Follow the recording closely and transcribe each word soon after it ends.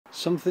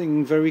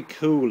Something very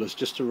cool has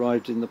just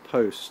arrived in the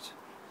post,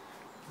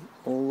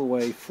 all the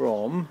way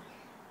from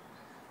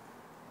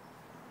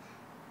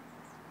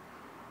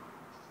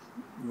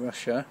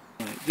Russia.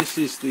 This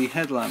is the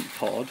headlamp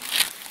pod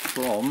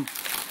from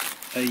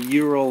a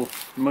Ural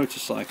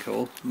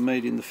motorcycle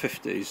made in the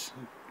 50s.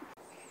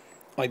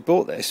 I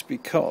bought this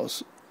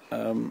because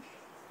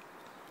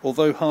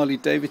although Harley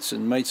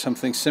Davidson made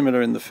something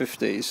similar in the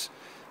 50s,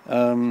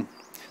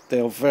 they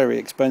are very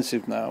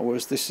expensive now,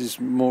 whereas this is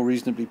more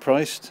reasonably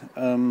priced.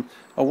 I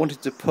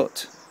wanted to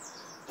put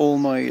all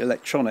my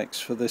electronics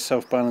for the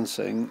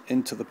self-balancing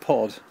into the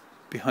pod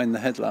behind the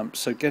headlamp,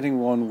 so getting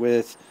one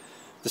with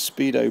the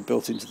speedo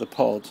built into the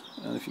pod,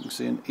 and if you can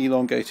see an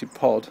elongated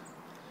pod,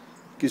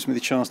 gives me the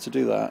chance to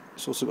do that.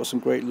 It's also got some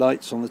great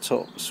lights on the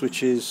top,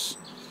 switches.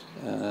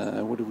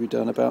 What have we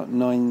done? About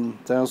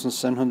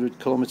 9,700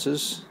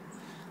 kilometers.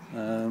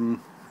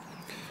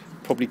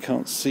 Probably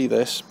can't see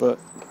this, but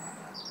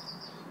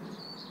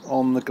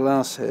on the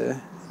glass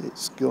here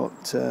it's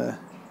got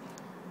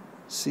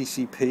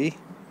CCP.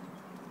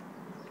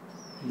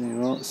 There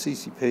you are,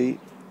 CCP,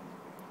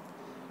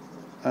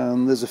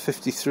 and there's a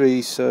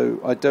 53, so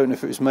I don't know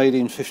if it was made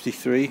in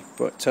 53,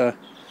 but it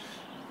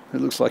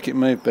looks like it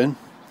may have been.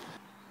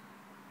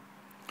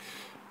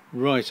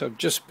 Right, I've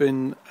just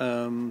been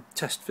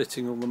test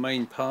fitting all the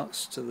main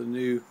parts to the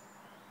new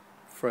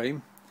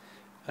frame.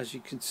 As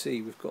you can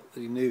see, we've got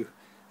the new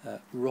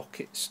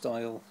rocket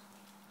style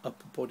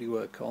upper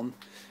bodywork on.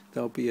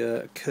 There'll be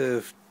a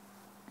curved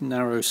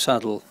narrow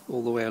saddle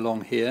all the way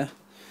along here,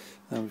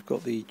 and we've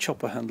got the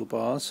chopper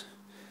handlebars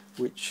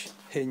which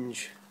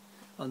hinge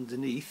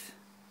underneath.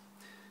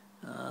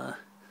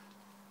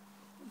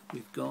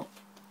 We've got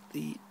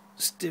the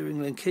steering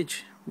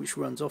linkage which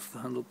runs off the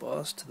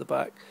handlebars to the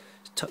back.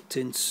 It's tucked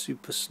in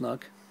super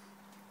snug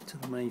to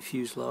the main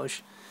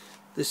fuselage.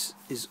 This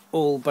is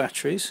all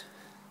batteries,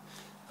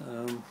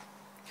 and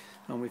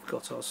we've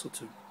got our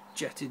sort of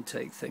jet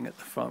intake thing at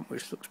the front,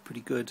 which looks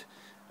pretty good,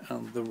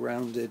 and the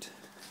rounded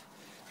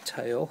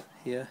tail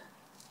here,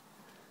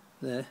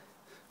 there,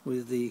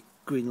 with the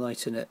green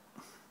light in it.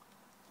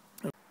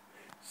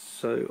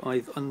 So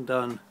I've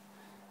undone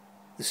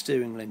the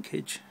steering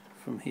linkage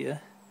from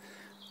here,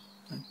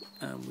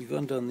 and we've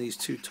undone these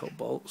two top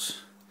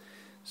bolts,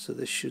 so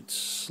this should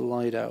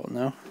slide out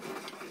now.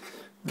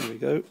 There we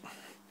go.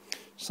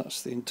 So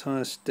that's the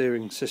entire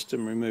steering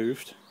system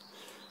removed.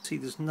 See,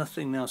 there's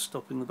nothing now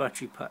stopping the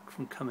battery pack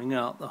from coming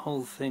out. The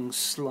whole thing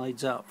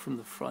slides out from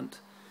the front.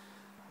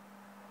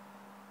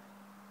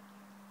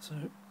 So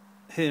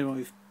here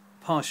I've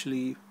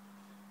partially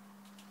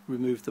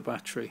removed the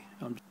battery.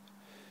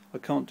 I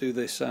can't do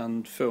this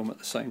and film at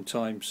the same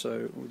time,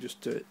 so we'll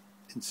just do it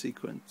in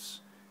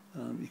sequence.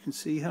 You can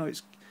see how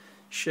it's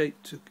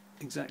shaped to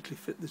exactly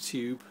fit the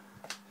tube,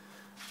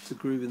 the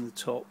groove in the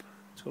top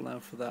to allow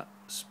for that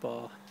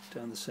spar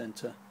down the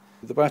centre.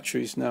 The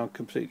battery is now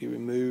completely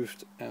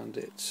removed and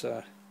it's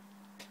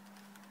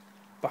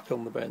back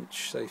on the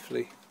bench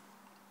safely.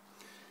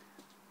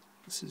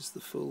 This is the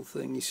full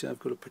thing. You see I've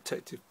got a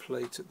protective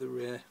plate at the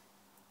rear.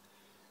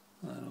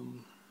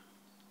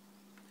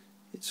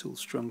 It's all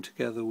strung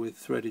together with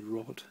threaded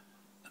rod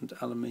and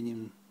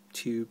aluminium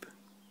tube,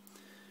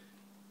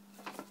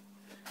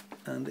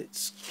 and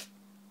it's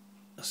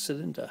a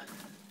cylinder.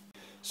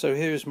 So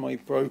here is my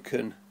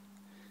broken,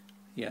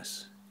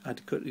 yes,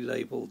 adequately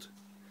labelled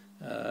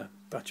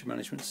battery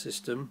management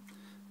system,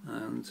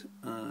 and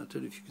I don't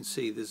know if you can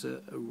see, there's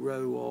a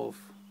row of,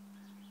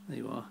 there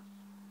you are,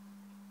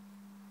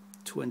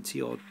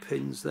 20 odd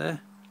pins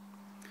there,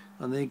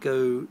 and they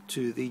go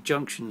to the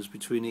junctions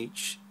between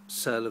each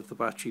cell of the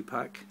battery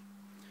pack.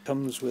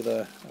 Comes with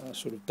a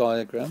sort of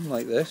diagram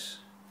like this,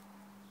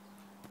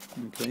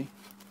 okay,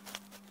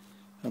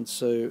 and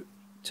so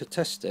to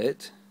test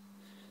it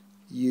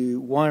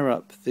you wire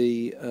up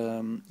the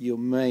your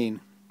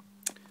main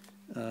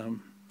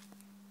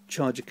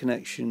charger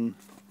connection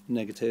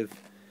negative,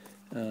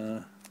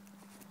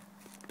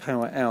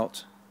 power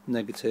out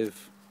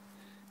negative,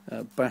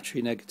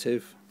 battery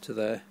negative to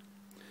there,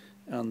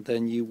 and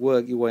then you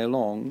work your way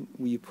along.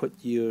 You put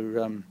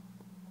your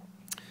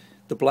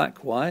the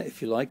black wire,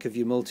 if you like, of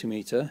your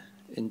multimeter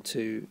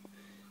into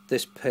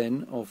this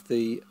pin of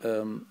the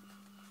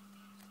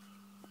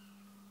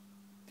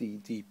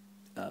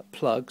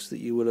plugs that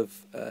you will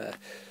have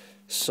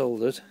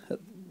soldered,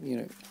 you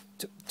know,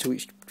 to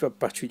each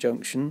battery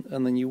junction,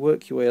 and then you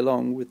work your way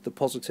along with the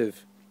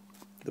positive,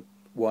 the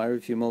wire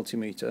of your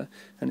multimeter,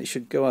 and it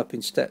should go up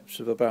in steps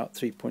of about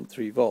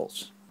 3.3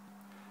 volts.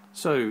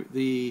 So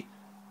the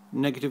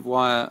negative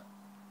wire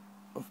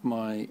of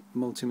my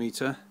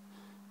multimeter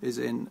is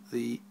in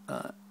the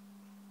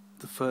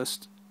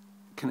first,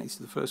 connected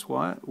to the first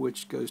wire,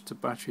 which goes to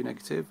battery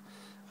negative,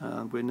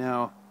 and we're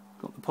now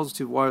got the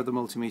positive wire of the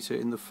multimeter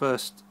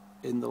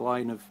in the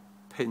line of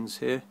pins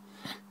here,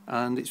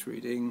 and it's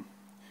reading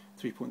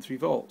 3.3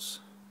 volts.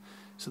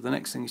 So the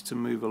next thing is to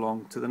move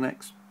along to the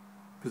next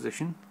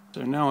position.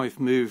 So now I've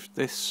moved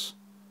this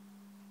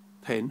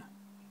pin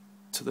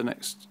to the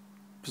next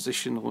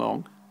position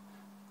along,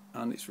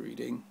 and it's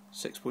reading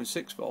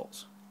 6.6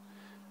 volts.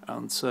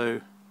 and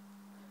so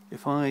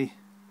if I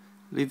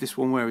leave this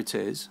one where it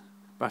is,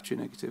 battery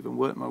negative, and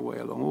work my way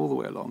along, all the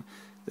way along,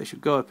 they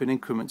should go up in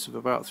increments of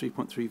about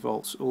 3.3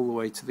 volts all the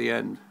way to the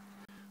end.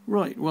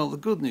 Right, well, the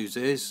good news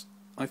is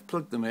I've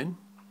plugged them in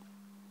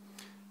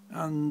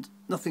and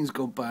nothing's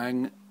gone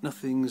bang,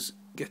 nothing's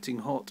getting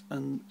hot,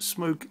 and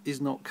smoke is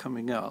not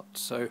coming out,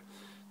 so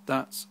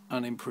that's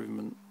an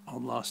improvement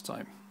on last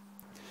time.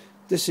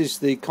 This is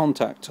the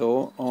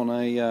contactor on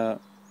a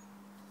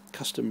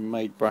custom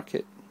made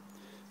bracket,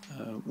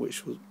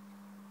 which will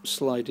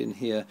slide in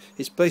here.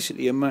 It's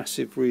basically a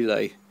massive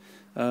relay,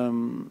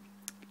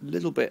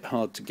 little bit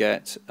hard to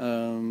get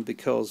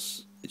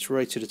because it's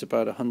rated at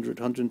about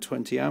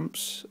 100-120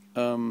 amps.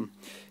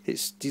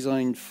 It's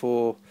designed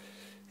for,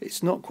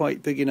 it's not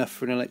quite big enough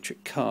for an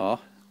electric car,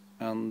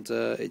 and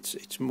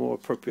it's more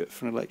appropriate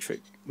for an electric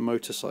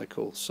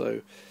motorcycle,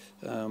 so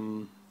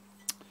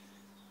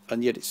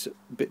and yet it's a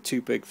bit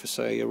too big for,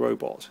 say, a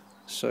robot.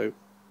 So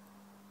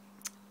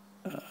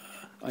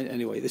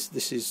anyway,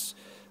 this is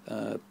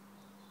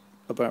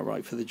about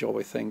right for the job,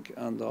 I think,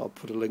 and I'll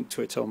put a link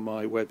to it on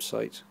my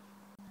website.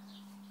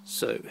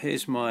 So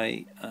here's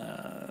my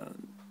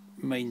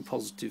main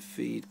positive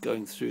feed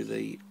going through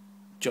the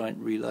giant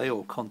relay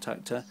or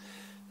contactor.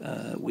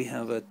 We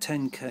have a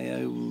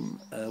 10k ohm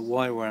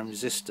wire wound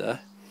resistor,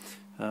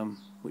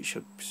 which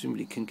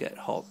presumably can get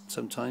hot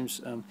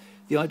sometimes.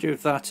 The idea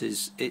of that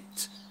is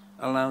it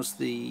allows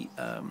the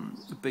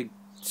big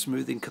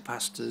smoothing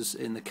capacitors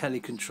in the Kelly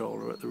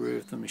controller at the rear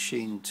of the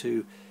machine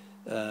to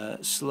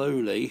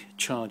slowly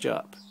charge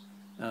up,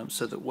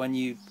 so that when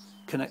you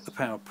connect the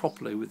power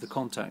properly with the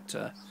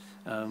contactor,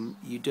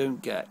 you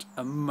don't get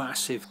a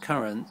massive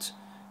current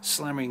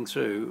slamming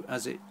through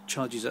as it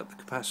charges up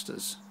the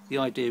capacitors. The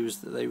idea is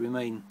that they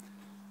remain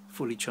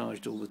fully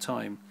charged all the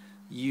time.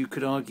 You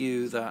could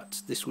argue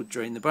that this would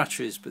drain the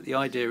batteries, but the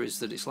idea is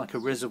that it's like a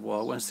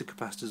reservoir. Once the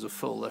capacitors are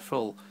full, they're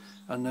full,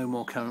 and no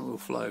more current will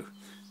flow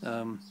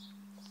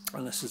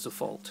unless there's a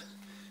fault.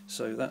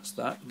 So that's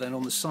that. Then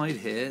on the side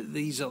here,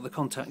 these are the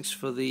contacts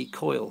for the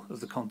coil of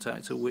the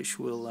contactor, which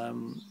will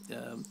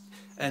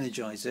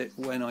energize it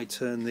when I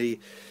turn the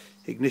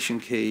ignition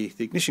key.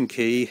 The ignition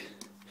key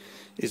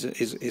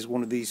is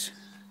one of these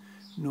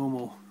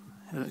normal,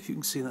 I don't know if you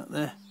can see that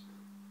there.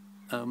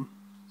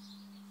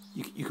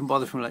 You can buy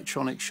them from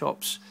electronic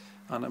shops,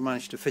 and I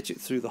managed to fit it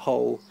through the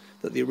hole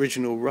that the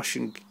original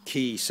Russian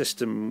key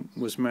system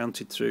was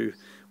mounted through,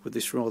 with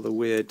this rather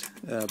weird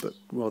but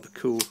rather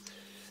cool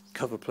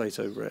cover plate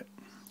over it.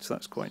 So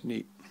that's quite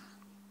neat.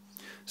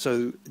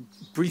 So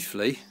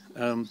briefly,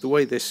 the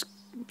way this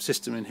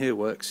system in here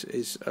works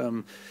is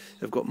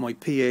I've got my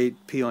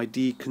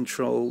PID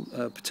control,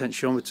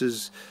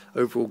 potentiometers,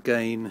 overall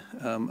gain,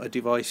 a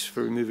device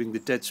for removing the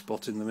dead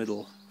spot in the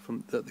middle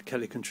that the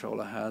Kelly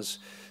controller has,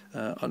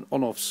 an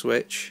on-off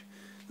switch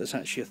that's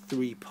actually a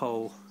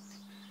 3-pole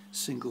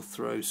single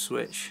throw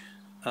switch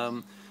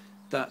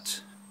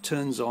that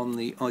turns on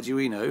the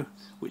Arduino,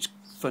 which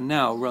for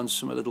now runs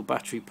from a little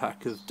battery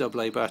pack of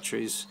AA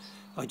batteries.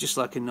 I just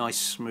like a nice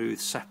smooth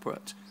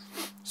separate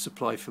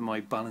supply for my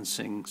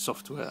balancing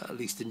software, at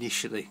least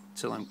initially,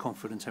 till I'm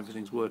confident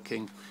everything's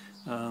working.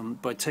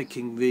 By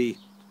taking the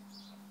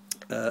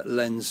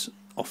lens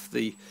off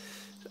the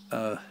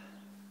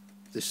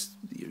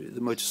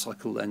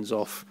motorcycle lens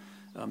off,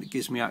 it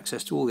gives me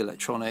access to all the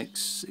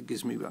electronics. It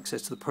gives me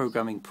access to the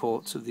programming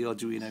ports of the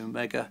Arduino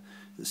Mega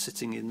that's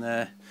sitting in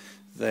there.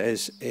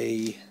 There's a,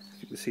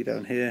 you can see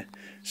down here,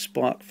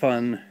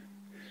 SparkFun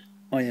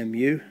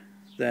IMU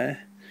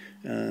there.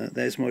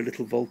 There's my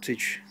little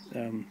voltage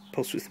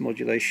pulse width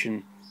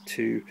modulation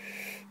to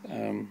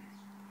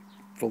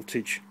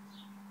voltage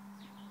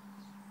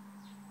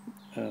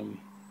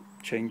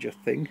changer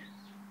thing.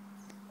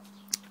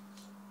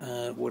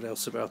 What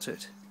else about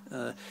it?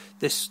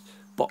 This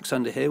box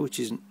under here, which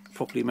isn't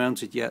properly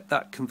mounted yet,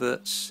 that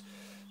converts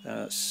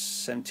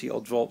 70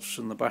 odd volts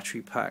from the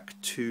battery pack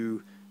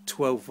to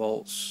 12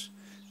 volts,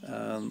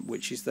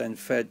 which is then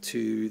fed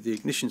to the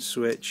ignition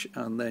switch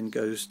and then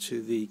goes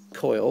to the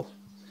coil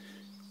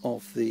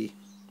of the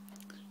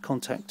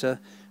contactor.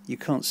 You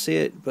can't see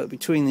it, but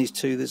between these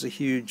two there's a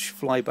huge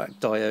flyback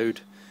diode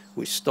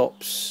which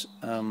stops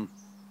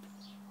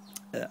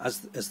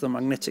as the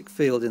magnetic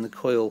field in the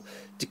coil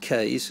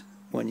decays.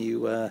 When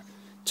you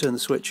turn the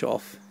switch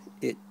off,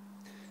 it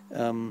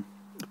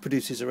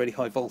produces a really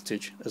high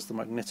voltage as the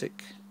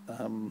magnetic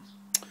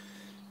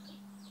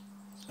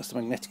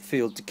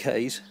field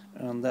decays,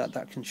 and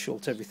that can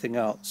short everything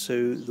out.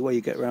 So the way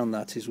you get around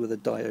that is with a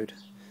diode.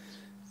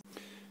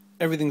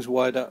 Everything's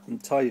wired up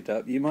and tidied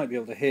up. You might be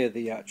able to hear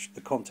the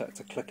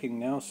contactor clicking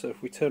now. So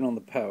if we turn on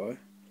the power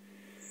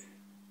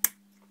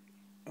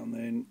and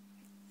then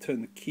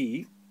turn the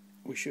key,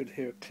 we should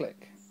hear a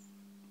click.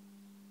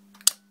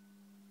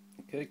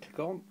 Okay, click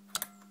on,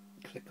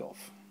 click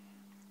off.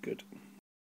 Good.